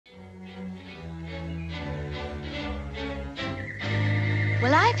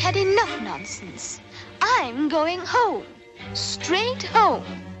I've had enough nonsense. I'm going home. Straight home.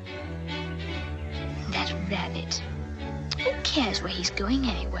 That rabbit. Who cares where he's going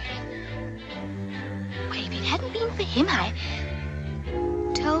anyway? Why, if it hadn't been for him, I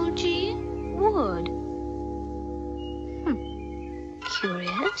told you would.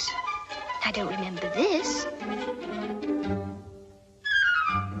 Curious. I don't remember this.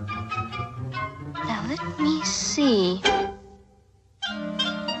 Now, let me see.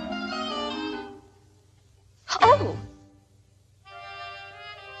 Oh!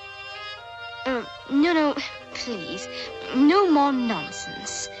 No, please. No more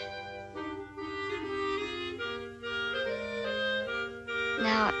nonsense.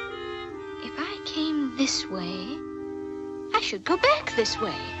 Now, if I came this way, I should go back this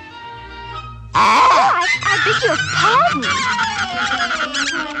way. Oh, I beg your pardon.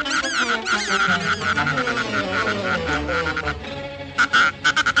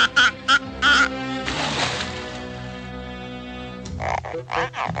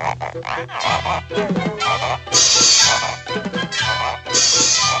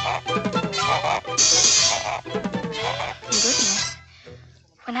 Goodness.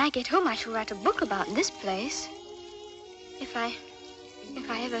 When I get home, I shall write a book about this place. If I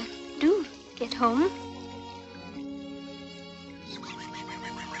ever do get home.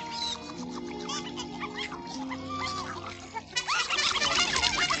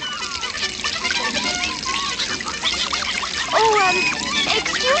 Oh,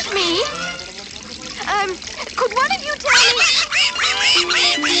 excuse me. Could one of you tell me?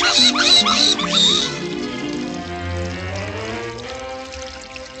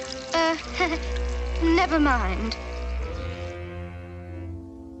 Never mind.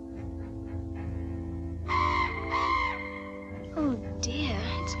 Oh dear,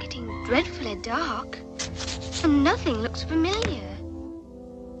 it's getting dreadfully dark. And nothing looks familiar.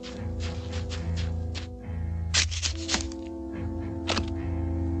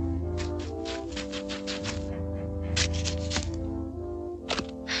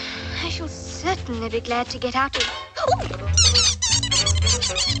 I shall certainly be glad to get out of... Oh!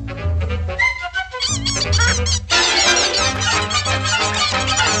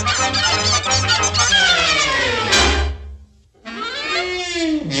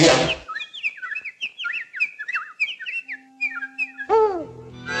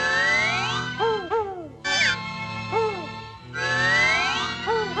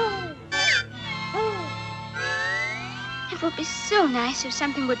 It would be so nice if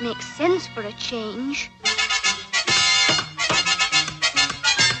something would make sense for a change.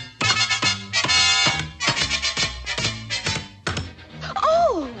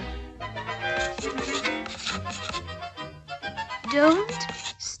 Oh! Don't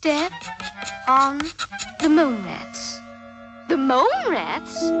step on the moan rats. The moan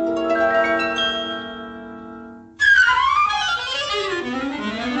rats?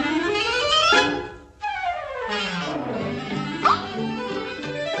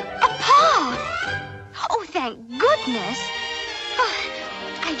 Thank goodness. Oh,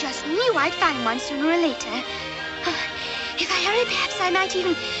 I just knew I'd find one sooner or later. If I hurry, perhaps I might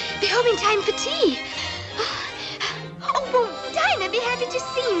even be home in time for tea. Oh, won't Dinah be happy to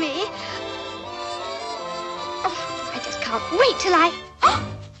see me? Oh, I just can't wait till I... Oh!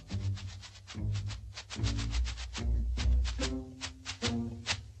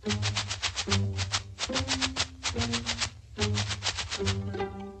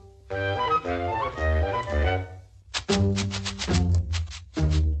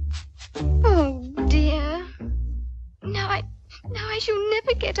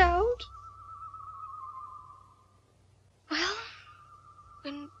 Get out. Well,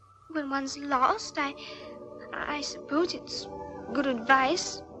 when one's lost, I suppose it's good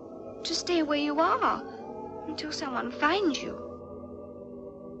advice to stay where you are until someone finds you.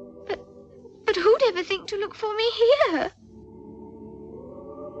 But who'd ever think to look for me here?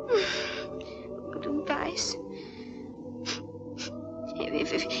 Good advice.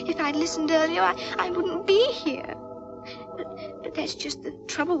 If I'd listened earlier, I wouldn't be here. But that's just the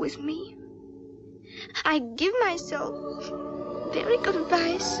trouble with me. I give myself very good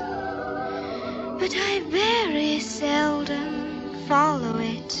advice, but I very seldom follow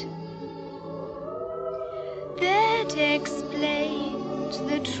it. That explains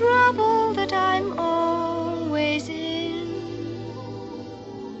the trouble that I'm always in.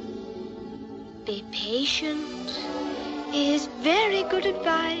 Be patient is very good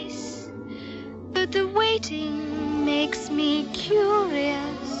advice, but the waiting makes me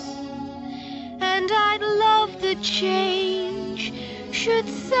curious, and I'd love the change should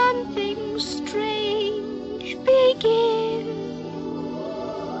something strange begin.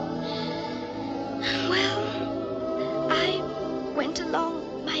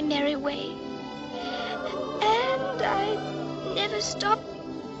 never stop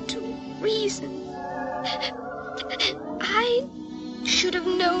to reason. I should have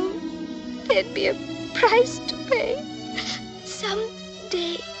known there'd be a price to pay.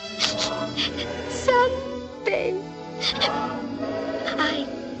 Someday. I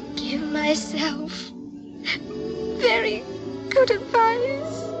give myself very good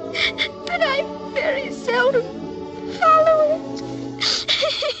advice, but I very seldom